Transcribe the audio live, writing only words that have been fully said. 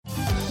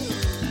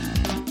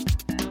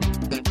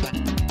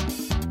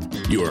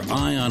Your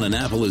Eye on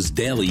Annapolis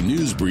daily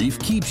news brief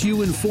keeps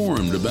you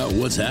informed about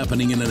what's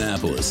happening in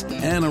Annapolis,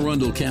 Anne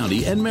Arundel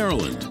County, and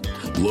Maryland.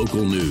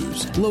 Local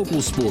news,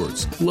 local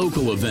sports,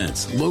 local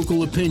events,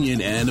 local opinion,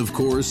 and, of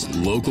course,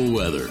 local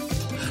weather.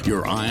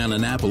 Your Eye on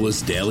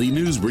Annapolis daily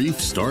news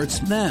brief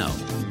starts now.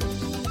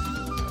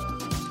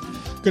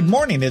 Good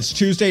morning. It's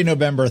Tuesday,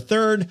 November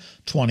 3rd,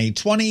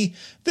 2020.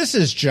 This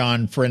is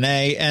John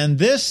Frenaye, and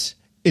this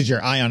is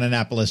your Eye on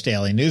Annapolis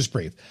daily news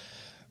brief.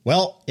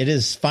 Well, it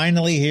is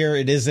finally here.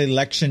 It is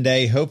Election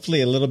Day.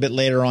 Hopefully a little bit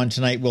later on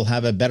tonight, we'll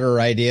have a better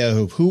idea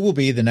of who will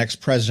be the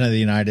next president of the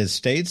United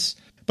States.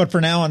 But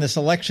for now, on this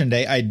Election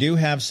Day, I do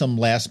have some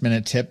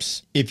last-minute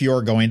tips if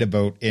you're going to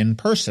vote in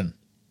person.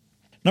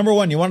 Number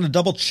one, you want to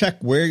double-check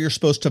where you're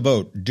supposed to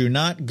vote. Do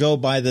not go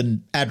by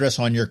the address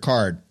on your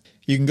card.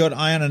 You can go to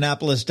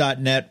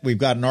eyeonannapolis.net. We've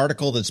got an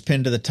article that's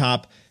pinned to the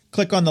top.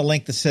 Click on the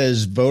link that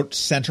says Vote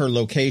Center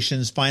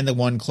Locations. Find the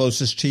one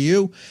closest to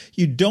you.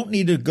 You don't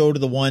need to go to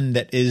the one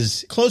that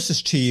is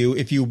closest to you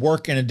if you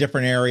work in a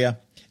different area.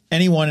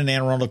 Anyone in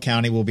Anne Arundel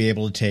County will be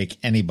able to take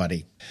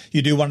anybody.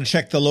 You do want to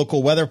check the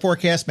local weather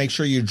forecast. Make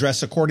sure you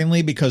dress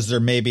accordingly because there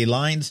may be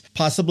lines,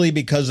 possibly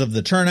because of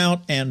the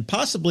turnout and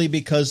possibly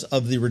because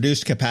of the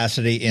reduced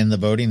capacity in the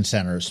voting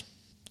centers.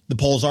 The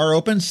polls are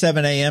open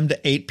 7 a.m. to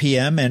 8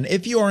 p.m., and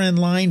if you are in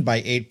line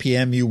by 8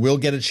 p.m., you will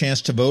get a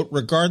chance to vote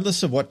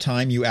regardless of what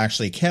time you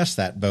actually cast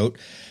that vote.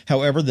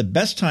 However, the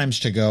best times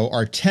to go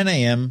are 10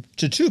 a.m.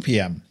 to 2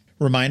 p.m.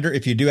 Reminder,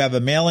 if you do have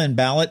a mail-in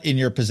ballot in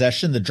your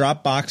possession, the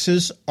drop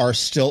boxes are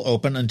still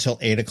open until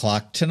 8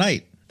 o'clock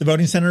tonight. The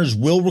voting centers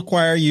will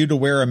require you to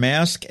wear a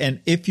mask,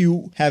 and if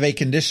you have a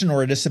condition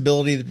or a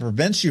disability that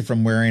prevents you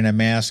from wearing a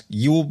mask,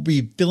 you will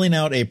be filling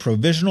out a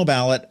provisional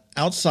ballot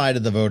outside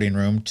of the voting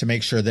room to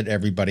make sure that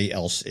everybody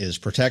else is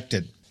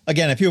protected.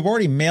 Again, if you have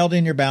already mailed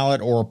in your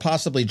ballot or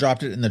possibly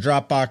dropped it in the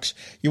drop box,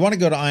 you want to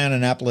go to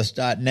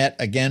eyeonannapolis.net.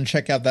 Again,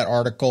 check out that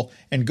article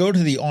and go to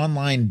the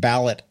online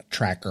ballot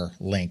tracker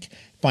link.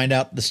 Find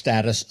out the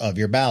status of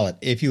your ballot.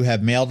 If you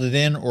have mailed it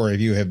in or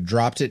if you have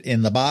dropped it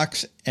in the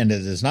box and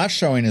it is not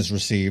showing as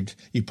received,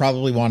 you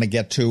probably want to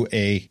get to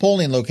a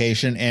polling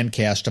location and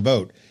cast a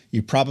vote.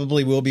 You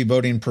probably will be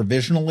voting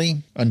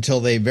provisionally until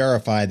they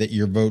verify that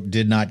your vote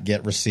did not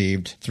get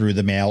received through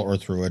the mail or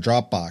through a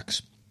drop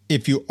box.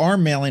 If you are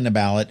mailing a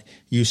ballot,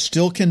 you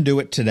still can do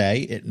it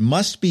today. It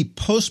must be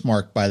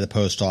postmarked by the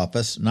post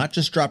office, not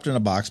just dropped in a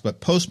box, but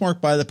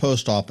postmarked by the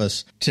post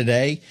office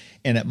today,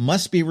 and it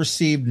must be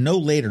received no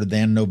later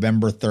than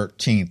November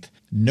 13th.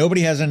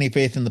 Nobody has any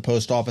faith in the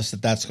post office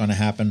that that's going to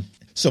happen,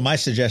 so my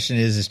suggestion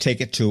is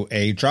take it to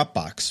a drop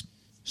box.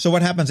 So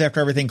what happens after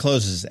everything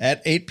closes?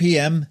 At 8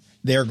 p.m.,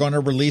 they're going to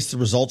release the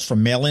results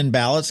from mail-in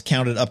ballots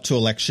counted up to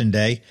Election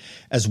Day,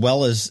 as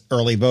well as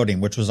early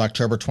voting, which was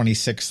October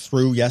 26th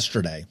through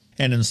yesterday.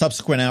 And in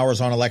subsequent hours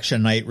on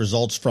election night,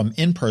 results from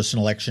in-person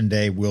Election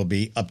Day will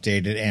be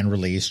updated and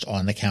released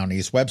on the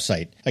county's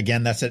website.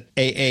 Again, that's at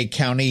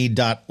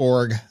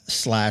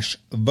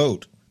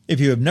aacounty.org/vote. If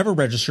you have never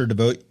registered to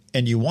vote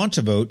and you want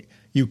to vote,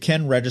 you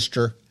can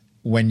register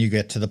when you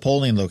get to the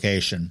polling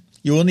location.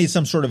 You will need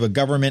some sort of a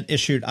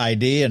government-issued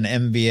ID, an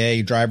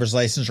MVA driver's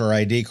license or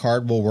ID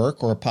card will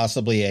work, or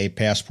possibly a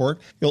passport.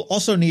 You'll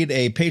also need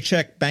a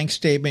paycheck, bank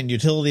statement,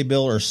 utility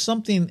bill, or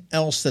something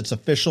else that's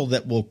official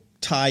that will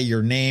tie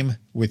your name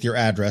with your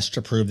address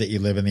to prove that you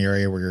live in the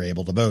area where you're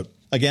able to vote.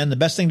 Again, the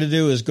best thing to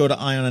do is go to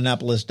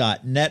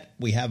eyeonannapolis.net.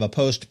 We have a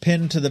post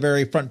pinned to the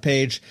very front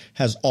page,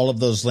 has all of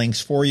those links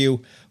for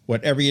you.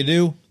 Whatever you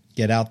do,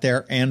 get out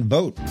there and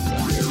vote.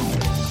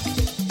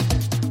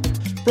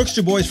 Brooks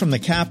Du Bois from the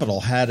Capitol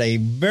had a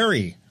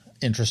very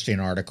interesting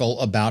article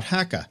about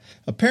HACA.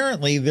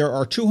 Apparently, there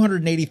are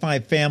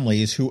 285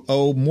 families who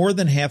owe more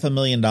than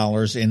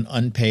 $500,000 in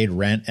unpaid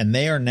rent, and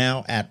they are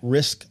now at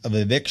risk of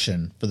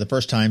eviction for the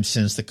first time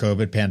since the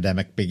COVID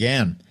pandemic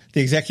began.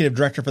 The executive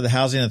director for the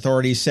Housing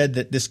Authority said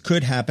that this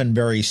could happen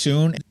very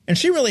soon, and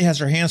she really has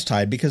her hands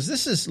tied because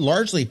this is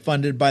largely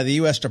funded by the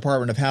U.S.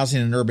 Department of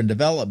Housing and Urban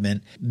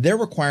Development. Their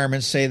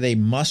requirements say they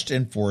must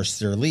enforce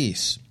their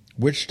lease,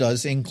 which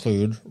does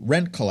include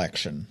rent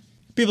collection.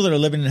 People that are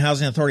living in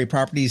Housing Authority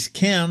properties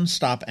can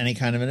stop any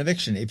kind of an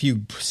eviction. If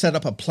you set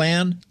up a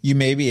plan, you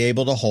may be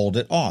able to hold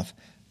it off.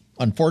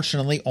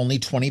 Unfortunately, only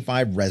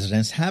 25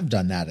 residents have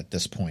done that at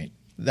this point.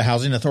 The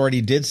Housing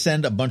Authority did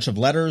send a bunch of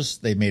letters.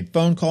 They made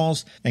phone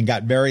calls and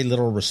got very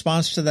little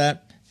response to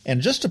that.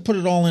 And just to put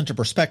it all into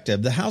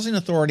perspective, the Housing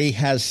Authority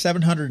has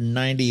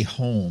 790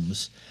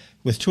 homes.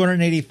 With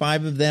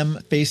 285 of them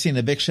facing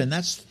eviction,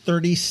 that's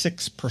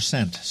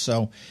 36%.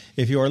 So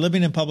if you are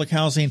living in public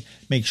housing,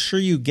 make sure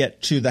you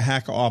get to the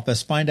HACA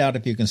office. Find out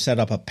if you can set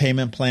up a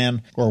payment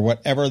plan or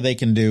whatever they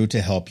can do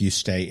to help you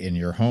stay in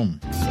your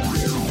home.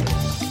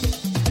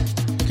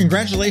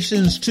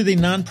 Congratulations to the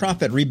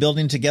nonprofit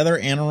Rebuilding Together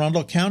Anne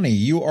Arundel County.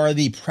 You are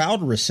the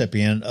proud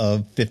recipient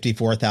of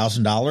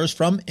 $54,000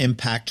 from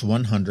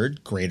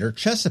Impact100 Greater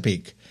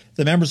Chesapeake.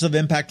 The members of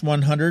Impact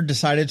 100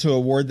 decided to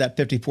award that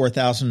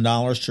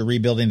 $54,000 to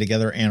Rebuilding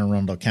Together Anne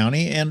Arundel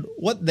County, and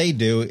what they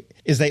do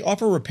is they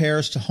offer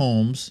repairs to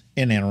homes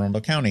in Anne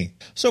Arundel County.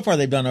 So far,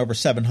 they've done over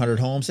 700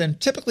 homes, and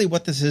typically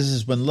what this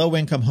is when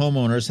low-income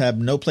homeowners have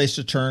no place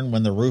to turn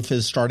when the roof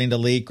is starting to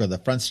leak or the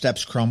front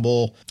steps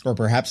crumble, or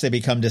perhaps they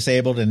become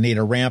disabled and need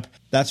a ramp.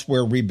 That's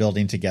where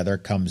Rebuilding Together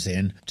comes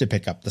in to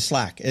pick up the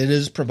slack. It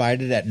is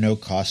provided at no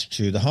cost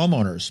to the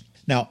homeowners.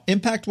 Now,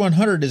 Impact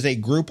 100 is a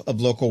group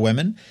of local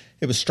women.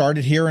 It was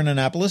started here in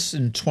Annapolis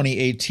in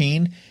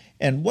 2018,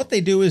 and what they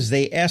do is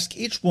they ask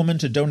each woman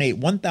to donate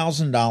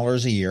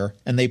 $1,000 a year,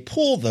 and they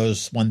pool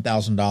those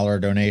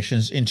 $1,000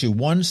 donations into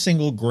one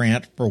single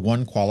grant for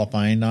one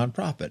qualifying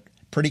nonprofit.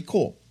 Pretty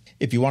cool.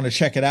 If you want to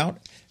check it out,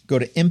 go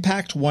to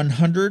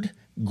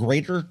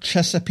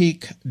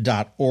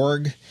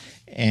impact100greaterchesapeake.org,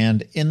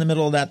 and in the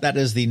middle of that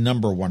is the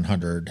number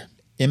 100.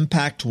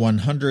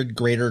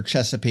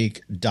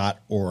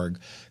 Impact100greaterchesapeake.org.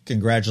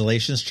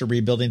 Congratulations to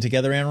Rebuilding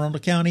Together Anne Arundel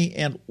County,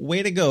 and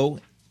way to go,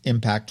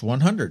 Impact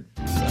 100.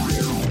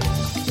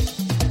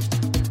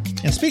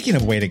 And speaking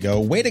of way to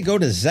go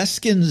to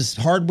Zeskinds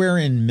Hardware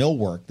in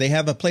Millwork. They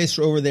have a place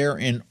over there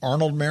in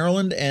Arnold,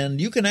 Maryland, and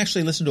you can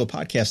actually listen to a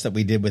podcast that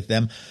we did with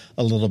them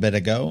a little bit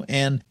ago.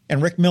 And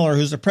Rick Miller,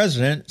 who's the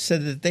president,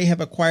 said that they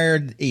have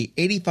acquired a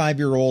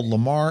 85-year-old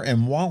Lamar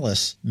and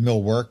Wallace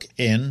millwork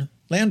in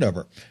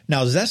Landover.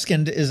 Now,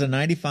 Zeskind is a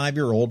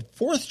 95-year-old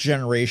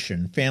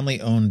fourth-generation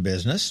family-owned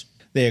business.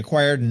 They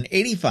acquired an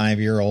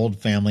 85-year-old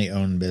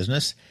family-owned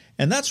business,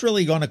 and that's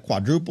really going to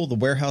quadruple the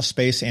warehouse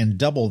space and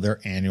double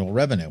their annual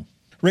revenue.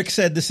 Rick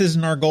said, "This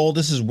isn't our goal.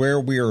 This is where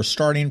we are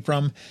starting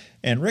from."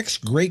 And Rick's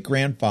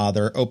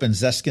great-grandfather opened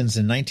Zeskinds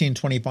in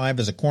 1925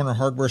 as a corner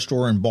hardware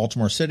store in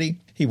Baltimore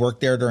City. He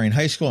worked there during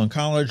high school and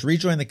college,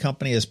 rejoined the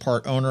company as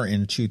part owner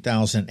in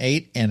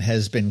 2008, and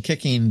has been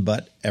kicking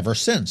butt ever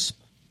since.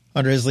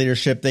 Under his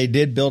leadership, they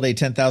did build a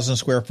 10,000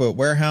 square foot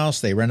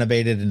warehouse. They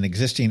renovated an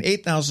existing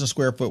 8,000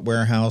 square foot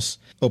warehouse,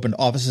 opened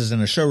offices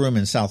and a showroom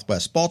in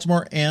Southwest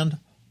Baltimore, and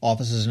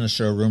offices and a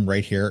showroom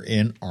right here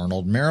in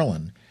Arnold,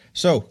 Maryland.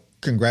 So,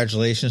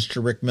 congratulations to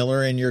Rick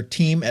Miller and your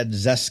team at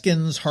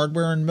Zeskinds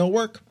Hardware and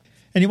Millwork.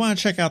 And you want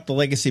to check out the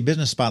Legacy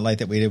Business Spotlight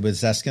that we did with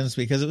Zeskinds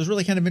because it was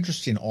really kind of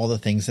interesting, all the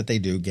things that they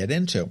do get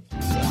into.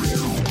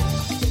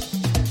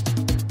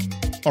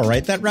 All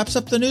right, that wraps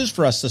up the news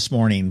for us this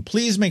morning.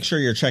 Please make sure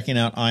you're checking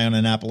out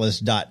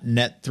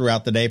eyeonannapolis.net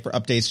throughout the day for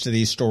updates to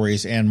these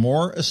stories and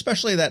more,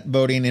 especially that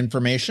voting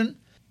information.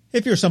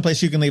 If you're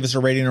someplace you can leave us a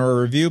rating or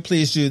a review,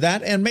 please do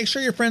that. And make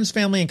sure your friends,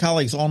 family, and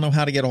colleagues all know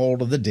how to get a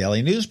hold of the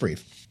Daily News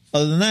Brief.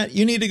 Other than that,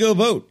 you need to go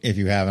vote if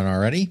you haven't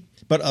already.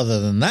 But other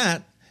than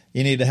that,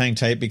 you need to hang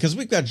tight because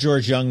we've got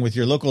George Young with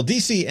your local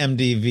DC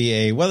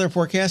MDVA weather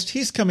forecast.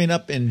 He's coming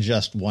up in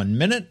just 1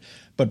 minute.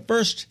 But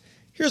first,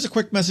 here's a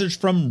quick message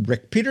from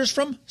Rick Peters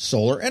from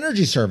Solar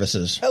Energy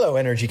Services. Hello,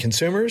 energy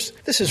consumers.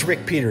 This is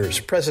Rick Peters,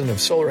 president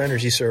of Solar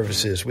Energy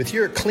Services, with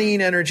your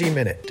Clean Energy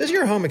Minute. Does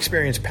your home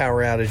experience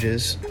power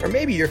outages? Or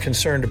maybe you're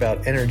concerned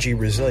about energy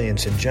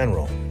resilience in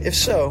general? If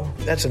so,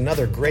 that's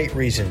another great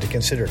reason to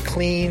consider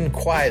clean,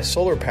 quiet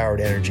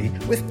solar-powered energy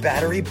with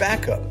battery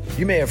backup.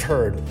 You may have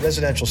heard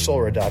residential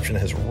solar adoption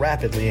has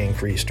rapidly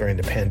increased during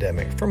the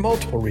pandemic for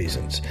multiple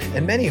reasons,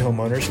 and many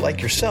homeowners,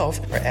 like yourself,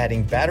 are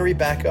adding battery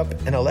backup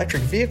and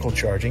electric vehicle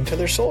charging to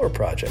their solar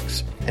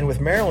projects. And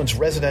with Maryland's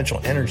residential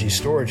energy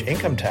storage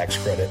income tax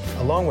credit,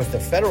 along with the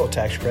federal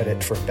tax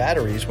credit for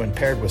batteries when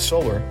paired with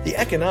solar, the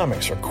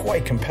economics are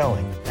quite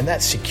compelling, and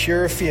that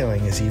secure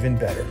feeling is even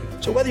better.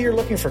 So whether you're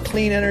looking for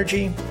clean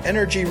energy,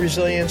 energy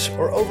resilience,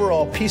 or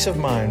overall peace of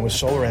mind with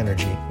solar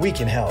energy, we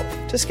can help.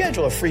 To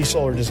schedule a free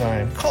solar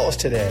design, call us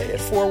today at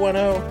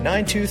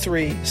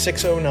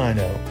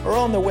 410-923-6090 or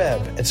on the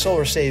web at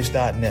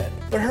solarsaves.net.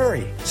 But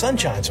hurry,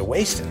 sunshine's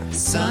a-wasting.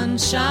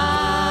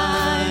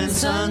 Sunshine,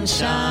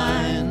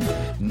 sunshine,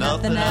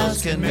 nothing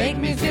else can make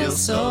me feel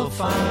so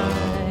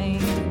fine.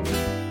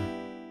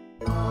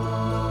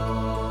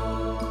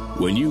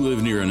 When you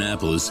live near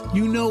Annapolis,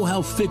 you know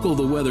how fickle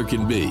the weather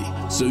can be.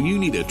 So you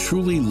need a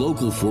truly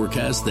local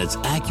forecast that's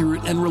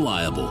accurate and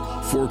reliable.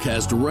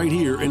 Forecast right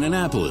here in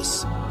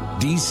Annapolis.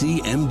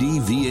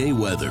 DCMDVA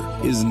weather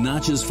is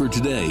not just for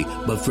today,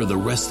 but for the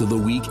rest of the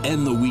week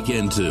and the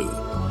weekend too.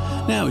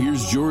 Now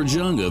here's George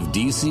Young of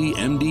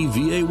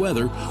DCMDVA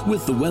weather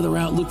with the weather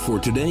outlook for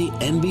today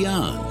and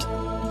beyond.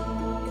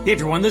 Hey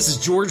everyone, this is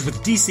George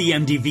with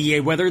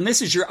DCMDVA Weather, and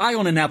this is your Eye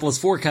on Annapolis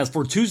forecast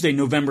for Tuesday,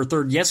 November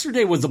 3rd.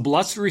 Yesterday was a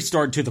blustery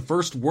start to the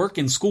first work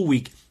and school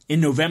week in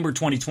November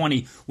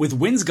 2020, with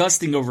winds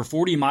gusting over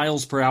 40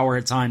 miles per hour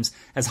at times,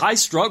 as highs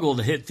struggle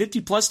to hit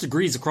 50-plus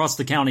degrees across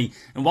the county.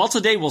 And while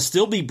today will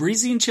still be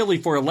breezy and chilly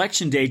for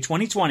Election Day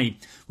 2020,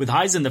 with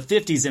highs in the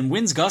 50s and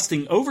winds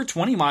gusting over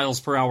 20 miles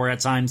per hour at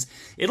times,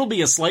 it'll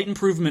be a slight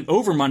improvement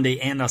over Monday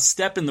and a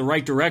step in the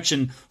right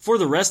direction for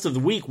the rest of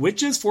the week,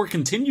 which is for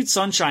continued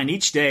sunshine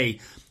each day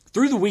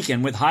through the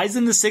weekend, with highs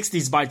in the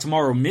 60s by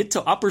tomorrow, mid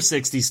to upper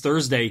 60s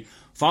Thursday,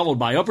 followed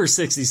by upper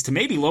 60s to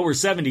maybe lower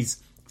 70s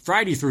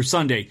Friday through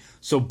Sunday.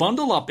 So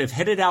bundle up if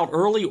headed out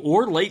early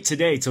or late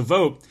today to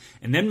vote,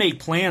 and then make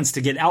plans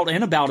to get out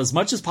and about as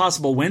much as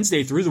possible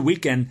Wednesday through the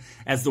weekend,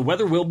 as the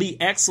weather will be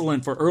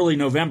excellent for early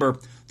November,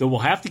 though we'll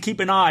have to keep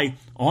an eye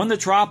on the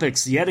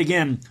tropics yet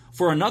again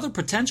for another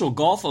potential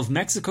Gulf of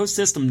Mexico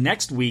system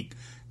next week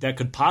that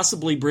could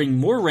possibly bring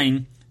more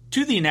rain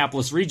to the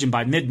Annapolis region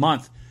by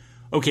mid-month.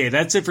 Okay,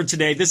 that's it for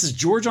today. This is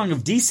George Young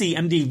of DC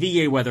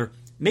MDVA Weather.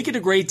 Make it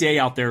a great day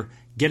out there.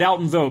 Get out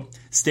and vote.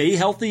 Stay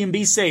healthy and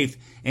be safe.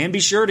 And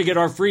be sure to get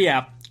our free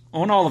app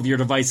on all of your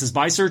devices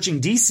by searching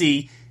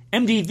DC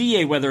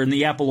MDVA Weather in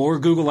the Apple or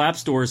Google App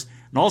Stores.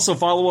 And also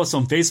follow us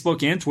on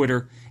Facebook and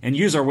Twitter. And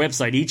use our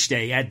website each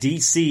day at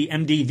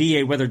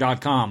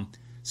dcmdvaweather.com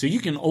so you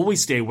can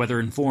always stay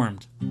weather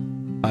informed.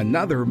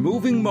 Another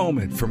moving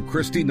moment from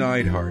Christy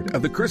Neidhart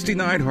of the Christy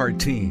Neidhart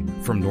team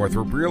from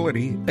Northrop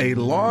Realty, a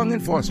Long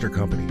and Foster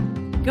company.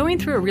 Going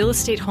through a real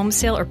estate home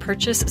sale or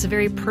purchase is a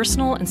very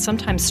personal and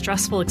sometimes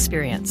stressful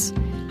experience.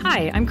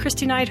 Hi, I'm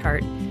Christy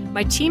Neidhart.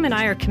 My team and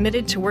I are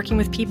committed to working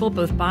with people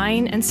both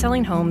buying and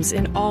selling homes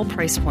in all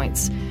price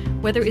points.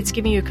 Whether it's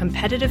giving you a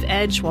competitive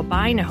edge while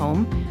buying a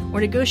home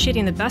or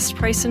negotiating the best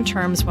price and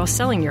terms while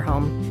selling your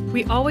home,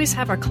 we always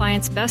have our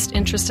clients' best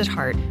interest at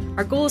heart.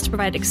 Our goal is to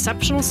provide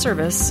exceptional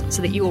service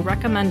so that you will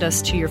recommend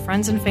us to your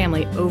friends and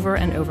family over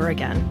and over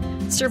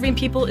again. Serving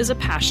people is a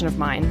passion of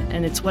mine,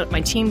 and it's what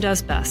my team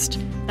does best.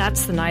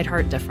 That's the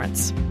Neidhart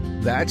difference.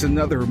 That's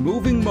another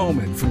moving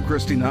moment from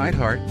Christy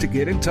Neidhart. To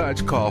get in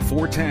touch, call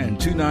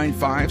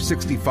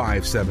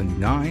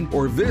 410-295-6579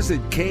 or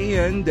visit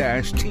kn-team.com.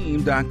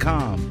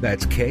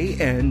 That's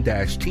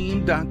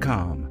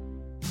kn-team.com.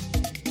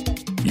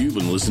 You've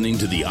been listening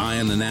to the Eye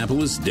on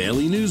Annapolis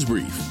Daily News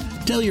Brief.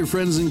 Tell your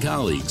friends and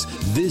colleagues,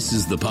 this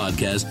is the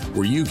podcast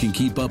where you can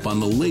keep up on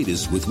the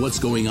latest with what's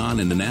going on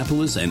in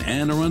Annapolis and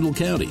Anne Arundel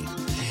County.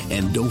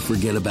 And don't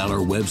forget about our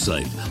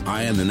website,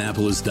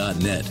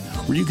 eyeonannapolis.net,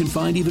 where you can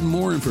find even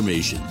more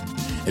information.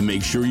 And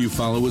make sure you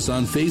follow us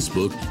on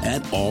Facebook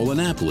at All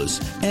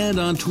Annapolis and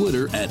on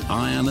Twitter at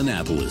Eye on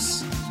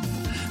Annapolis.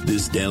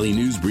 This Daily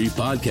News Brief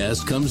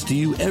podcast comes to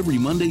you every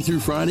Monday through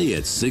Friday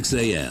at 6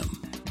 a.m.